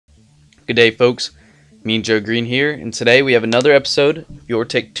Good day, folks. Me and Joe Green here, and today we have another episode of Your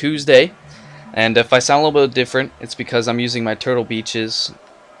Take Tuesday. And if I sound a little bit different, it's because I'm using my Turtle Beaches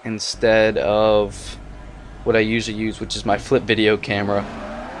instead of what I usually use, which is my flip video camera.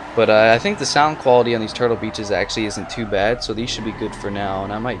 But I think the sound quality on these Turtle Beaches actually isn't too bad, so these should be good for now,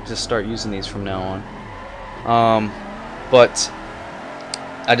 and I might just start using these from now on. But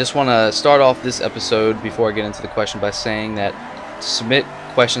I just want to start off this episode before I get into the question by saying that to submit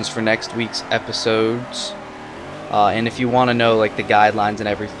questions for next week's episodes, and if you want to know like the guidelines and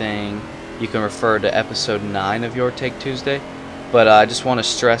everything, you can refer to episode 9 of Your Take Tuesday. But I just want to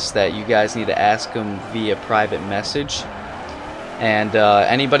stress that you guys need to ask them via private message, and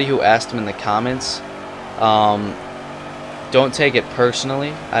anybody who asked them in the comments, don't take it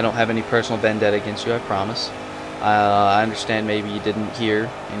personally. I don't have any personal vendetta against you, I promise. I understand maybe you didn't hear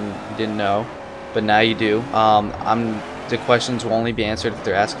and you didn't know, but now you do. The questions will only be answered if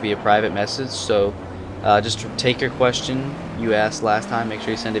they're asked via private message, so just take your question you asked last time, make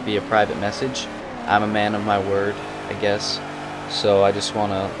sure you send it via private message. I'm a man of my word, I guess, so I just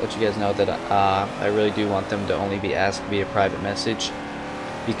want to let you guys know that I really do want them to only be asked via private message,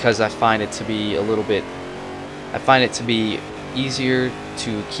 because I find it to be easier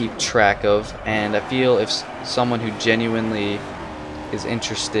to keep track of, and I feel if someone who genuinely is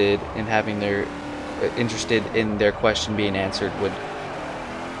interested in their question being answered would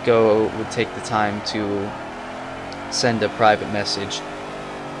take the time to send a private message.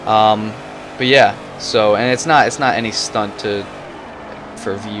 But yeah, so, and it's not any stunt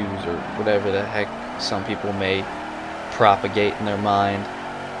for views or whatever the heck some people may propagate in their mind.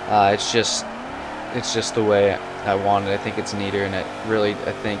 It's just the way I want it. I think it's neater, and it really,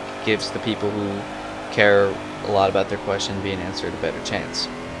 I think, gives the people who care a lot about their question being answered a better chance.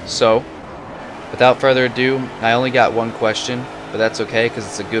 So, without further ado, I only got one question, but that's okay because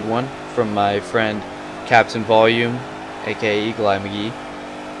it's a good one, from my friend Captain Volume, aka Eagle Eye McGee.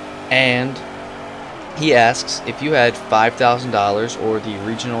 And he asks, if you had $5,000 or the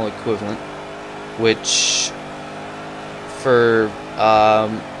regional equivalent, which for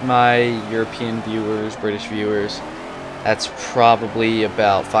my European viewers, British viewers, that's probably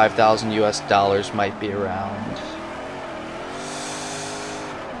about 5,000 US dollars, might be around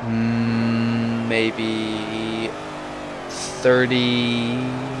maybe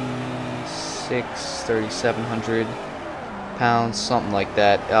 3,700 pounds, something like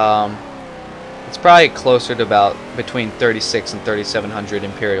that. It's probably closer to about between 36 and 3,700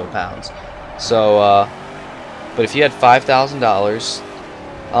 imperial pounds. So, but if you had $5,000,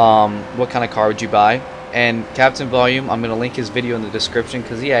 what kind of car would you buy? And Captain Volume, I'm going to link his video in the description,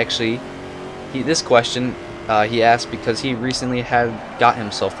 because this question he asked because he recently got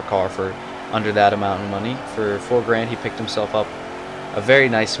himself a car for under that amount of money. For $4,000, he picked himself up a very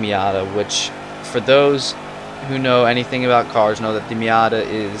nice Miata, which, for those who know anything about cars, know that the Miata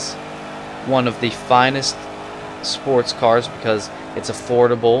is one of the finest sports cars because it's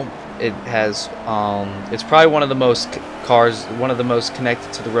affordable. It has it's probably one of the most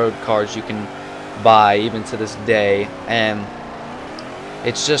connected to the road cars you can buy even to this day, and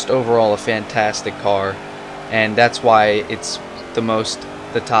it's just overall a fantastic car, and that's why it's the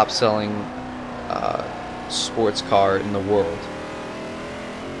top selling sports car in the world.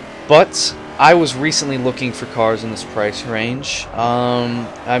 But I was recently looking for cars in this price range.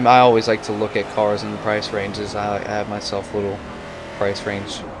 I always like to look at cars in the price ranges. I have myself little price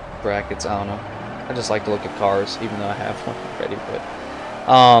range brackets. I don't know. I just like to look at cars, even though I have one already. But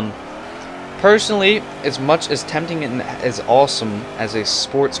personally, as much as tempting and as awesome as a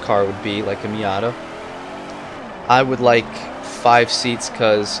sports car would be, like a Miata, I would like 5 seats,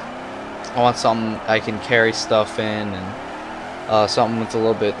 because I want something I can carry stuff in, and something with a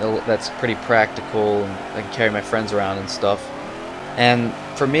little bit that's pretty practical, and I can carry my friends around and stuff. And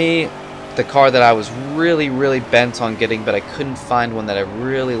for me, the car that I was really bent on getting, but I couldn't find one that I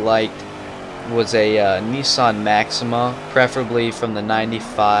really liked, was a Nissan Maxima, preferably from the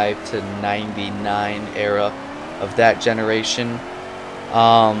 95 to 99 era of that generation,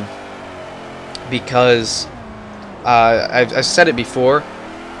 because I've said it before,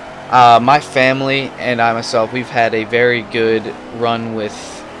 my family and I myself, we've had a very good run with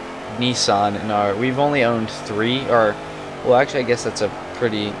Nissan, and we've only owned 3, or, well, actually I guess that's a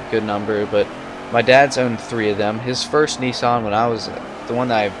pretty good number, but my dad's owned 3 of them. His first Nissan, when I was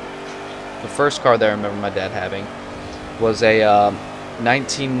the first car that I remember my dad having was a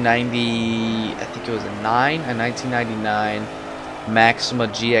 1990, I think it was a 1999 Maxima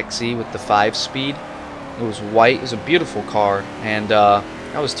GXE with the 5-speed. It was white. It was a beautiful car, and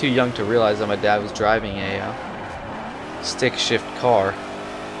I was too young to realize that my dad was driving a stick shift car.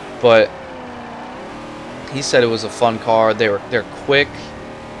 but he said it was a fun car. They're quick,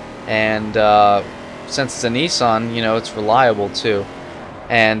 and since it's a Nissan, you know, it's reliable too.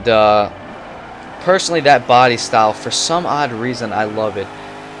 And personally, that body style, for some odd reason, I love it.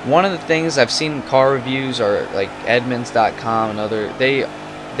 One of the things I've seen in car reviews are like Edmunds.com and other,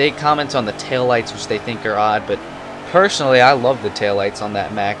 they comment on the taillights, which they think are odd, but personally, I love the taillights on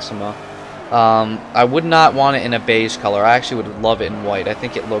that Maxima. I would not want it in a beige color. I actually would love it in white. I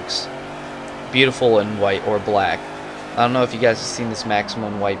think it looks beautiful in white or black. I don't know if you guys have seen this Maxima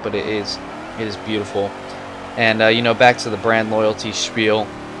in white, but it is beautiful. And you know, back to the brand loyalty spiel.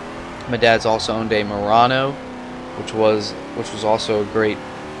 My dad's also owned a Murano, which was also a great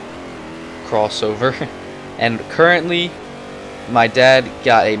crossover. And currently, my dad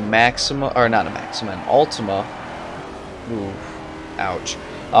got a Maxima, or not a Maxima, an Altima. Ooh, ouch.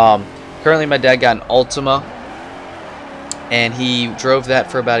 Currently, my dad got an Altima, and he drove that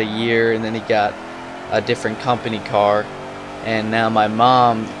for about a year, and then he got a different company car. And now my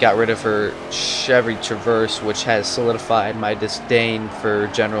mom got rid of her Chevy Traverse, which has solidified my disdain for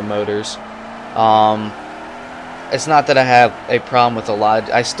General Motors. It's not that I have a problem with a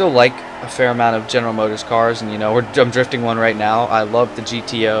lot. I still like a fair amount of General Motors cars, and you know, I'm drifting one right now. I love the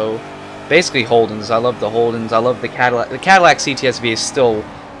GTO, basically Holdens. I love the Holdens. I love the Cadillac. The Cadillac CTS-V is still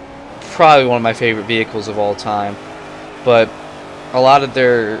probably one of my favorite vehicles of all time. But a lot of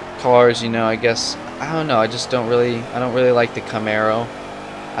their cars, you know, I guess, I don't know, I don't really like the Camaro.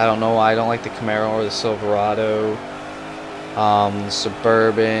 I don't know why I don't like the Camaro or the Silverado, the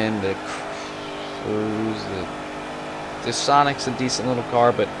Suburban, the Cruise, the Sonic's a decent little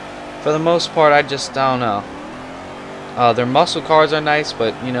car, but for the most part, I don't know. Their muscle cars are nice,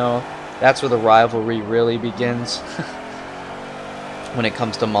 but you know, that's where the rivalry really begins when it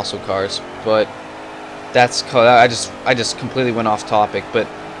comes to muscle cars. But that's, I just completely went off topic. But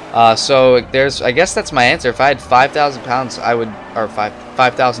so I guess that's my answer. If I had 5,000 pounds, I would, or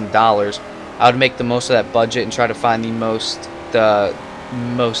 $5,000, I would make the most of that budget and try to find the most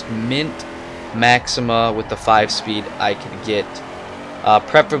mint Maxima with the 5-speed I could get,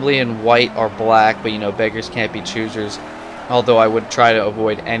 preferably in white or black. But you know, beggars can't be choosers. Although I would try to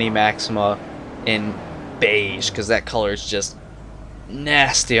avoid any Maxima in beige, because that color is just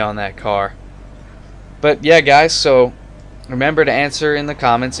nasty on that car. But yeah, guys, so remember to answer in the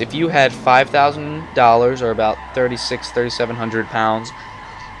comments, if you had $5,000 or about 3,700 pounds,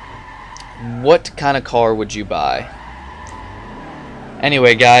 what kind of car would you buy?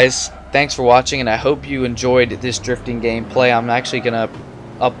 Anyway, guys, thanks for watching, and I hope you enjoyed this drifting gameplay. I'm actually gonna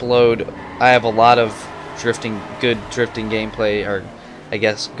upload, I have a lot of good drifting gameplay, or I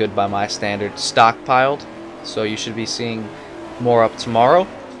guess good by my standards, stockpiled, so you should be seeing more up tomorrow.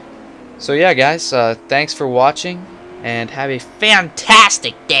 So yeah, guys, thanks for watching, and have a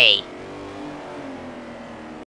fantastic day.